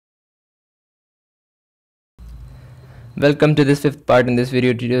Welcome to this fifth part in this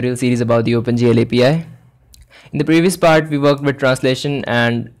video tutorial series about the OpenGL API. In the previous part, we worked with translation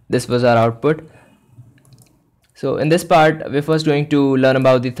and this was our output. So in this part, we're first going to learn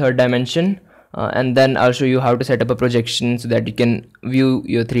about the third dimension and then I'll show you how to set up a projection so that you can view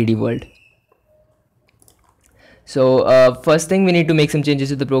your 3D world. So first thing, we need to make some changes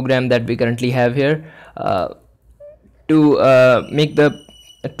to the program that we currently have here to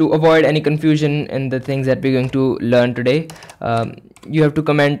avoid any confusion in the things that we're going to learn today. You have to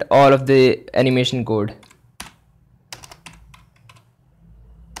comment all of the animation code.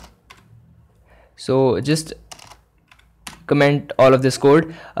 So just comment all of this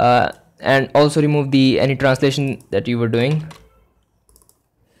code and also remove any translation that you were doing.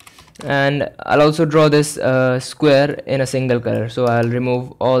 And I'll also draw this square in a single color, so I'll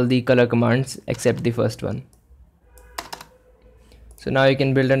remove all the color commands except the first one. So now you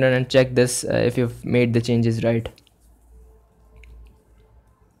can build and check this if you've made the changes right.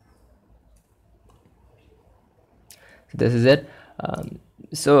 So this is it.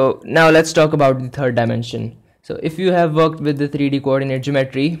 So now let's talk about the third dimension. So if you have worked with the 3D coordinate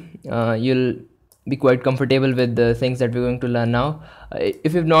geometry, you'll be quite comfortable with the things that we're going to learn now.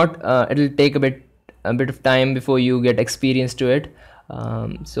 If you've not, it'll take a bit of time before you get experience to it.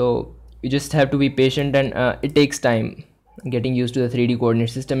 So you just have to be patient, and it takes time getting used to the 3D coordinate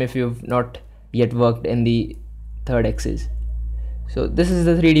system if you've not yet worked in the third axis. So this is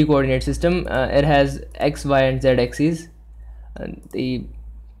the 3D coordinate system. It has x, y and z axes, and the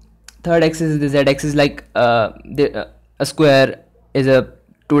third axis is the z axis. Like a square is a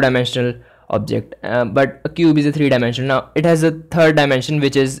two-dimensional object, but a cube is a three-dimensional. Now it has a third dimension,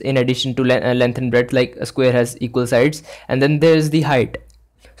 which is in addition to length and breadth. Like a square has equal sides, and then there's the height.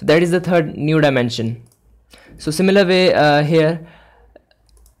 So that is the third new dimension. So similar way here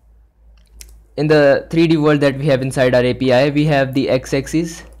in the 3D world that we have inside our API, we have the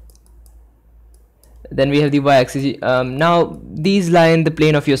x-axis, then we have the y-axis. Now these lie in the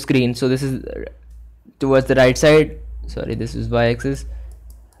plane of your screen, so this is towards the right side. Sorry, this is y-axis,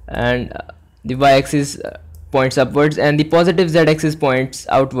 and the y-axis points upwards, and the positive z-axis points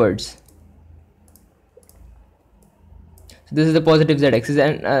outwards. So this is the positive z-axis,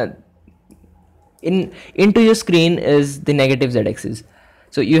 and into your screen is the negative z-axis.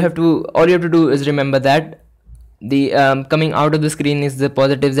 So all you have to do is remember that the coming out of the screen is the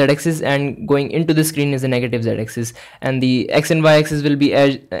positive z-axis, and going into the screen is the negative z-axis, and the x and y-axis will be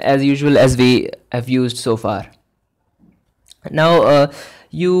as usual as we have used so far. Now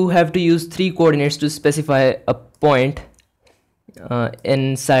you have to use 3 coordinates to specify a point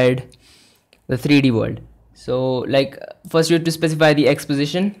inside the 3D world. So like first you have to specify the x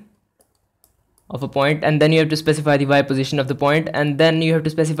position of a point, and then you have to specify the y position of the point, and then you have to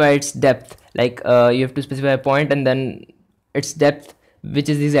specify its depth. Like you have to specify a point and then its depth, which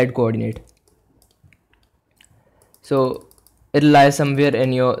is the z coordinate. So it'll lie somewhere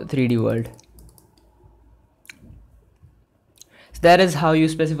in your 3D world. So that is how you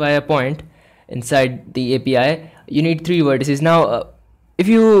specify a point inside the API. You need 3 vertices. Now if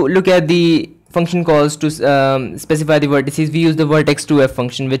you look at the function calls to specify the vertices, we use the vertex2f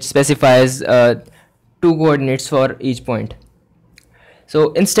function, which specifies 2 coordinates for each point.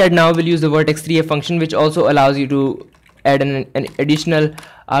 So instead now we'll use the vertex3f function, which also allows you to add an additional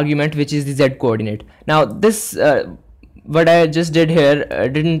argument, which is the z coordinate. Now this what I just did here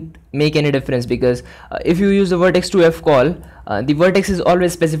didn't make any difference, because if you use the vertex2f call, the vertex is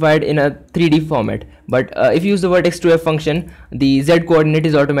always specified in a 3D format, but if you use the vertex2f function, the z coordinate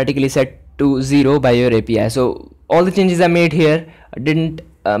is automatically set to 0 by your API. So all the changes I made here didn't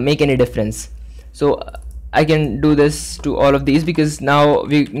make any difference. So I can do this to all of these, because now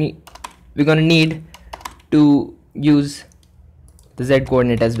we're gonna need to use the z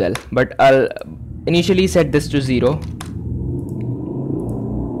coordinate as well, but I'll initially set this to 0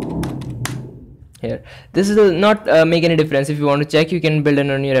 here. This will not make any difference. If you want to check, you can build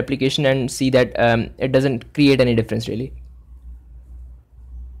it on your application and see that it doesn't create any difference really.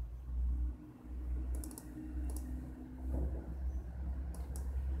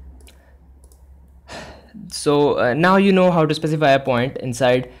 So now you know how to specify a point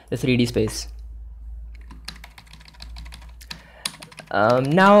inside the 3D space.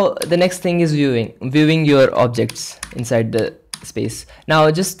 Now the next thing is viewing your objects inside the space. Now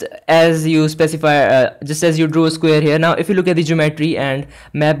just as you specify, just as you drew a square here, now if you look at the geometry and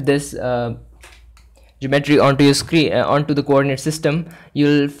map this geometry onto your screen, onto the coordinate system,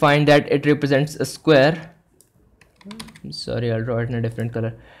 you'll find that it represents a square. Sorry, I'll draw it in a different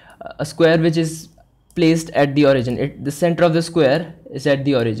color. A square which is placed at the origin. The center of the square is at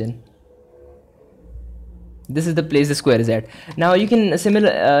the origin. This is the place the square is at. Now you can in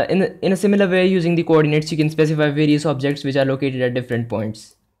a similar way, using the coordinates, you can specify various objects which are located at different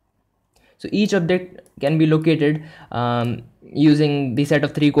points. So each object can be located using the set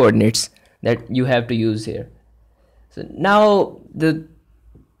of 3 coordinates that you have to use here. So now the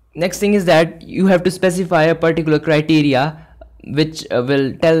next thing is that you have to specify a particular criteria which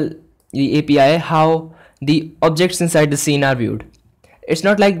will tell the API how the objects inside the scene are viewed. It's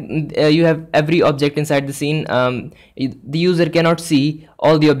not like you have every object inside the scene. The user cannot see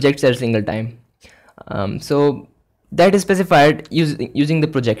all the objects at a single time. So that is specified using the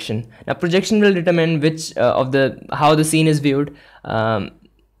projection. Now projection will determine which how the scene is viewed,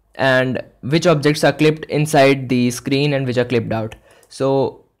 and which objects are clipped inside the screen and which are clipped out.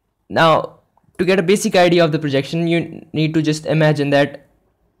 So now, to get a basic idea of the projection, you need to just imagine that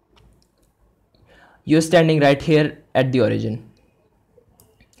you're standing right here at the origin,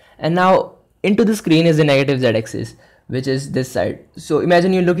 and now into the screen is the negative z-axis, which is this side. So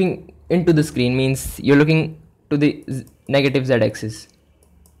imagine you're looking into the screen, means you're looking to the negative z-axis.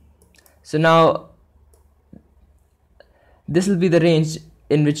 So now this will be the range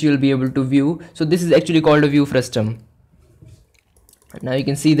in which you'll be able to view. So this is actually called a view frustum. Now you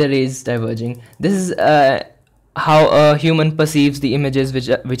can see the rays diverging. This is how a human perceives the images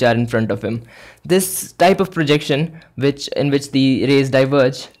which are in front of him. This type of projection in which the rays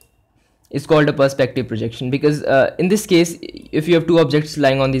diverge is called a perspective projection, because in this case, if you have 2 objects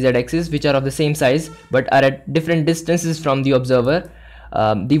lying on the z-axis which are of the same size but are at different distances from the observer,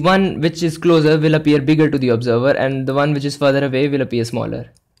 the one which is closer will appear bigger to the observer, and the one which is further away will appear smaller.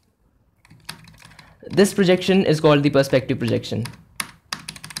 This projection is called the perspective projection.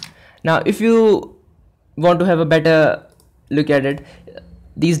 Now if you want to have a better look at it,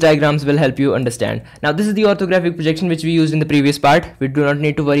 these diagrams will help you understand. Now this is the orthographic projection which we used in the previous part. We do not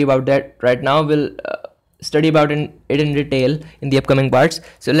need to worry about that right now. We'll study about it in detail in the upcoming parts.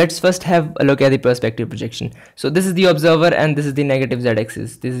 So let's first have a look at the perspective projection. So this is the observer and this is the negative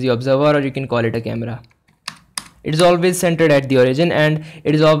z-axis. This is the observer, or you can call it a camera. It is always centered at the origin and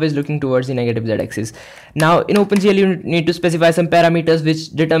it is always looking towards the negative z-axis. Now in OpenGL you need to specify some parameters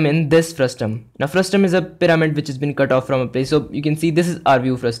which determine this frustum. Now frustum is a pyramid which has been cut off from a place. So you can see this is our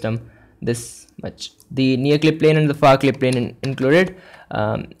view frustum, this much. The near clip plane and the far clip plane included,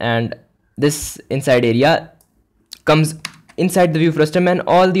 and this inside area comes inside the view frustum, and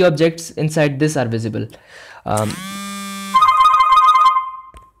all the objects inside this are visible.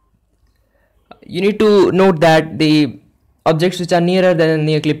 You need to note that the objects which are nearer than the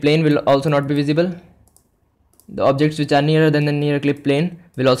near clip plane will also not be visible. The objects which are nearer than the near clip plane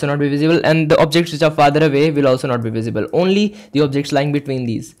will also not be visible, and the objects which are farther away will also not be visible. Only the objects lying between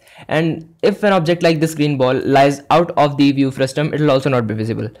these. And if an object like this green ball lies out of the view frustum, it will also not be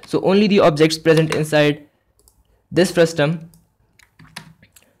visible. So only the objects present inside this frustum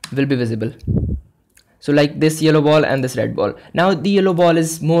will be visible. So like this yellow ball and this red ball. Now the yellow ball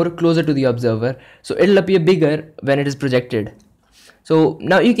is more closer to the observer, so it will appear bigger when it is projected. So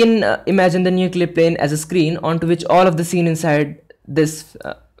now you can imagine the near clip plane as a screen onto which all of the scene inside this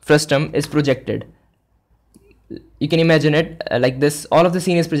frustum is projected. You can imagine it like this. All of the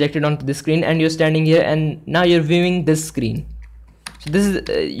scene is projected onto the screen, and you're standing here and now you're viewing this screen. So this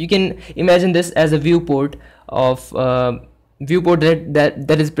is you can imagine this as a viewport of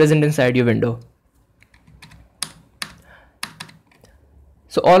that is present inside your window.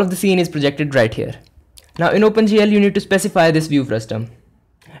 So all of the scene is projected right here. Now in OpenGL you need to specify this view frustum,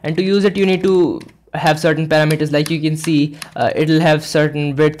 and to use it you need to have certain parameters. Like you can see it'll have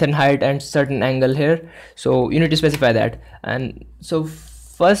certain width and height and certain angle here, so you need to specify that. And so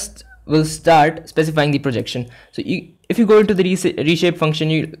first we'll start specifying the projection. So if you go into the reshape function,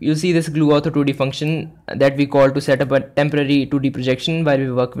 you see this GLUT 2D function that we call to set up a temporary 2D projection while we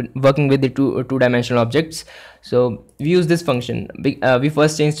working with the two-dimensional objects. So we use this function. We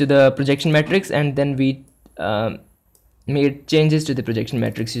first changed to the projection matrix, and then we made changes to the projection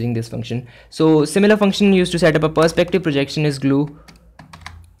matrix using this function. So similar function used to set up a perspective projection is GLU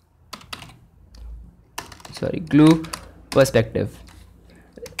perspective.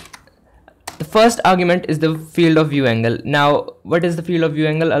 The first argument is the field of view angle. Now what is the field of view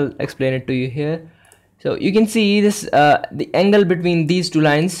angle? I'll explain it to you here. So you can see this the angle between these two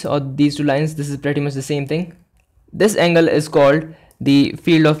lines, or these two lines, this is pretty much the same thing. This angle is called the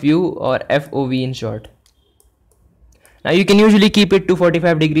field of view, or FOV in short. Now you can usually keep it to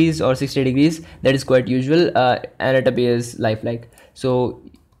 45 degrees or 60 degrees. That is quite usual, and it appears lifelike. So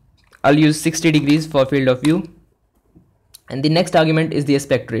I'll use 60 degrees for field of view. And the next argument is the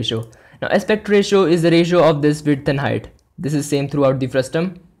aspect ratio. Now aspect ratio is the ratio of this width and height. This is same throughout the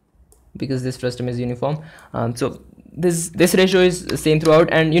frustum. because this frustum is uniform. So this ratio is the same throughout,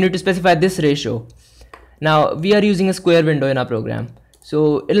 and you need to specify this ratio. Now we are using a square window in our program,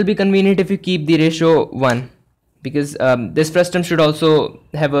 so it'll be convenient if you keep the ratio 1, because this frustum should also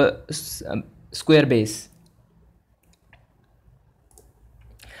have a square base.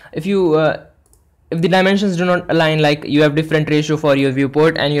 If the dimensions do not align, like you have different ratio for your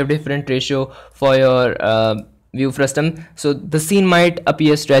viewport and you have different ratio for your view frustum, so the scene might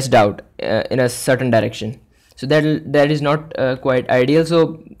appear stretched out in a certain direction. So that is not quite ideal.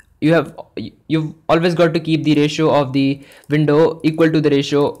 So you've always got to keep the ratio of the window equal to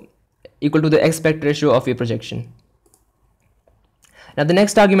the aspect ratio of your projection. Now the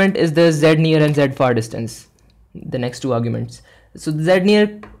next argument is the z near and z far distance, the next two arguments. So the z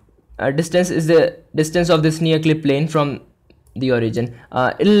near distance is the distance of this near clip plane from the origin.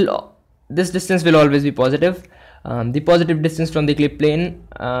 This distance will always be positive, the positive distance from the clip plane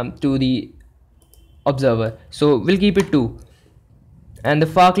to the observer, so we'll keep it 2. And the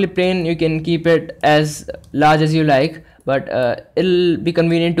far clip plane, you can keep it as large as you like, but it'll be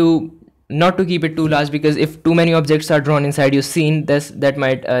convenient to not to keep it too large, because if too many objects are drawn inside your scene, that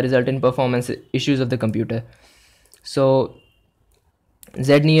might result in performance issues of the computer. So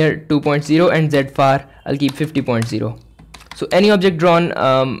z near 2.0 and z far I'll keep 50.0. so any object drawn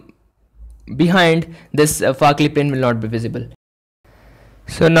behind this far clip plane will not be visible.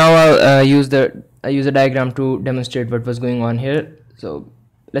 So now I'll use a diagram to demonstrate what was going on here. So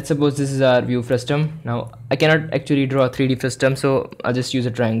let's suppose this is our view frustum. Now I cannot actually draw a 3D frustum, so I'll just use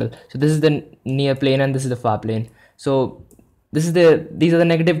a triangle. So this is the near plane and this is the far plane. So these are the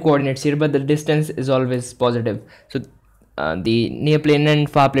negative coordinates here, but the distance is always positive. So the near plane and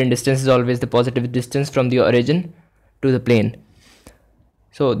far plane distance is always the positive distance from the origin to the plane.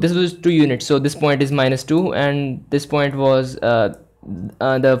 So this was 2 units, so this point is -2, and this point was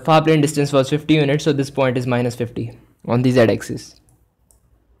the far plane distance was 50 units, so this point is -50 on the z-axis,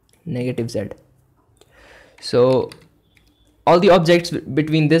 -z. So all the objects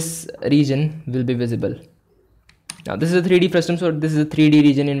between this region will be visible. Now this is a 3D frustum, so this is a 3D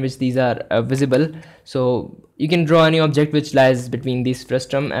region in which these are visible. So you can draw any object which lies between these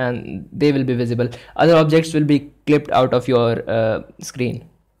frustum and they will be visible. Other objects will be clipped out of your screen.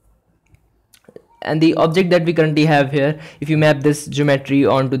 And the object that we currently have here, if you map this geometry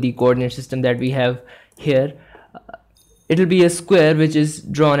onto the coordinate system that we have here, it will be a square which is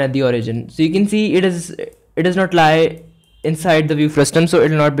drawn at the origin. So you can see it does not lie inside the view frustum, so it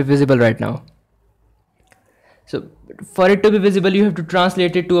will not be visible right now. So for it to be visible, you have to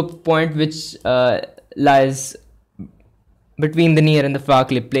translate it to a point which lies between the near and the far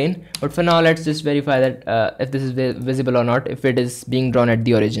clip plane. But for now, let's just verify that if this is visible or not, if it is being drawn at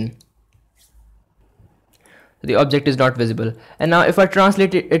the origin. The object is not visible. And now if I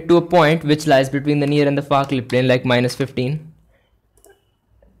translate it to a point which lies between the near and the far clip plane, like -15,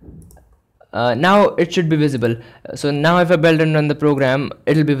 now it should be visible. So now if I build and run the program,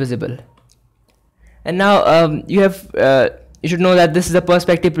 it will be visible. And now you should know that this is a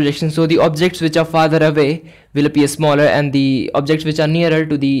perspective projection, so the objects which are farther away will appear smaller and the objects which are nearer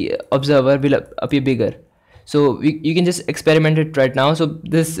to the observer will appear bigger. So you can just experiment it right now. So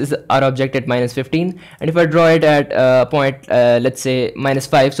this is our object at -15, and if I draw it at a point let's say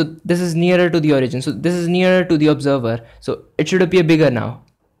 -5, so this is nearer to the origin, so this is nearer to the observer, so it should appear bigger now.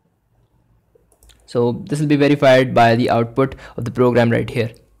 So this will be verified by the output of the program right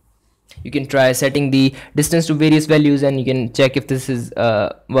here. You can try setting the distance to various values and you can check if this is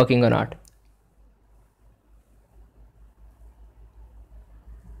working or not.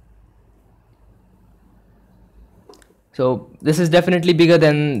 So this is definitely bigger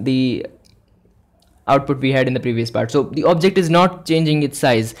than the output we had in the previous part. So the object is not changing its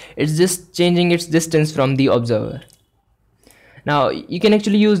size, it's just changing its distance from the observer. Now you can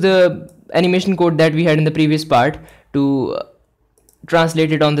actually use the animation code that we had in the previous part to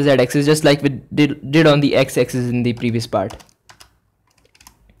translate it on the z-axis, just like we did on the x-axis in the previous part.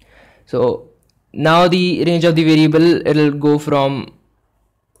 So now the range of the variable, it'll go from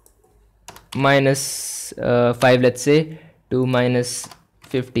 -5, let's say, to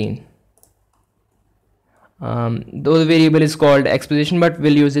 -15. Though the variable is called x position, but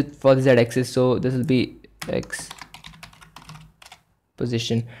we'll use it for the z-axis, so this will be x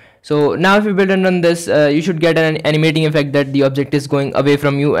position. So now if you build and run this, you should get an animating effect that the object is going away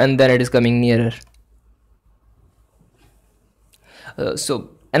from you and then it is coming nearer.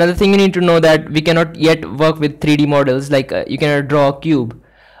 So another thing you need to know, that we cannot yet work with 3D models, like you cannot draw a cube,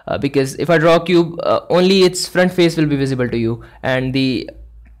 because if I draw a cube, only its front face will be visible to you, and the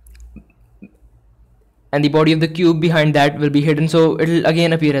and the body of the cube behind that will be hidden, so it will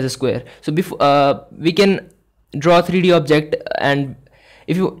again appear as a square. So before we can draw a 3D object, and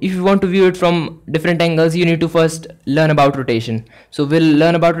if you want to view it from different angles, you need to first learn about rotation. So we'll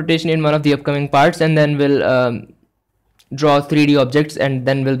learn about rotation in one of the upcoming parts, and then we'll draw 3D objects, and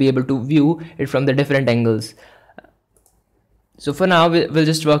then we'll be able to view it from the different angles. So for now we'll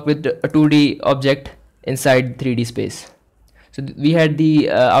just work with a 2D object inside 3D space. So we had the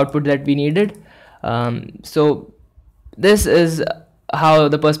output that we needed. So this is how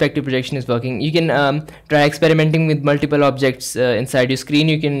the perspective projection is working. You can try experimenting with multiple objects inside your screen.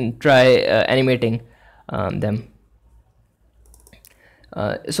 You can try animating them.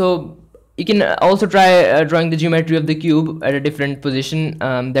 So you can also try drawing the geometry of the cube at a different position.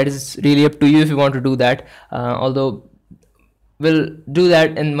 That is really up to you if you want to do that, although we'll do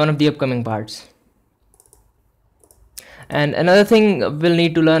that in one of the upcoming parts. And another thing we'll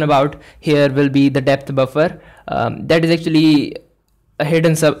need to learn about here will be the depth buffer. That is actually a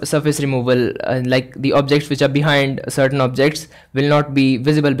hidden surface removal, like the objects which are behind certain objects will not be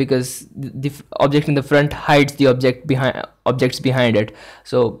visible because the object in the front hides the objects behind it.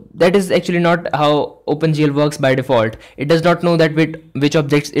 So that is actually not how OpenGL works by default. It does not know that which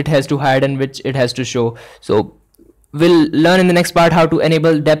objects it has to hide and which it has to show. So we'll learn in the next part how to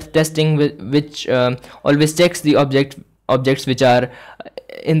enable depth testing, which always checks the objects which are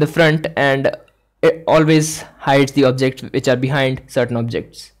in the front, and it always hides the objects which are behind certain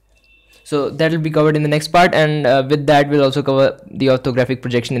objects. So that will be covered in the next part, and with that we'll also cover the orthographic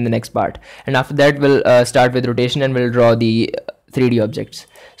projection in the next part, and after that we'll start with rotation and we'll draw the 3D objects.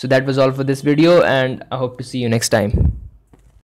 So that was all for this video, and I hope to see you next time.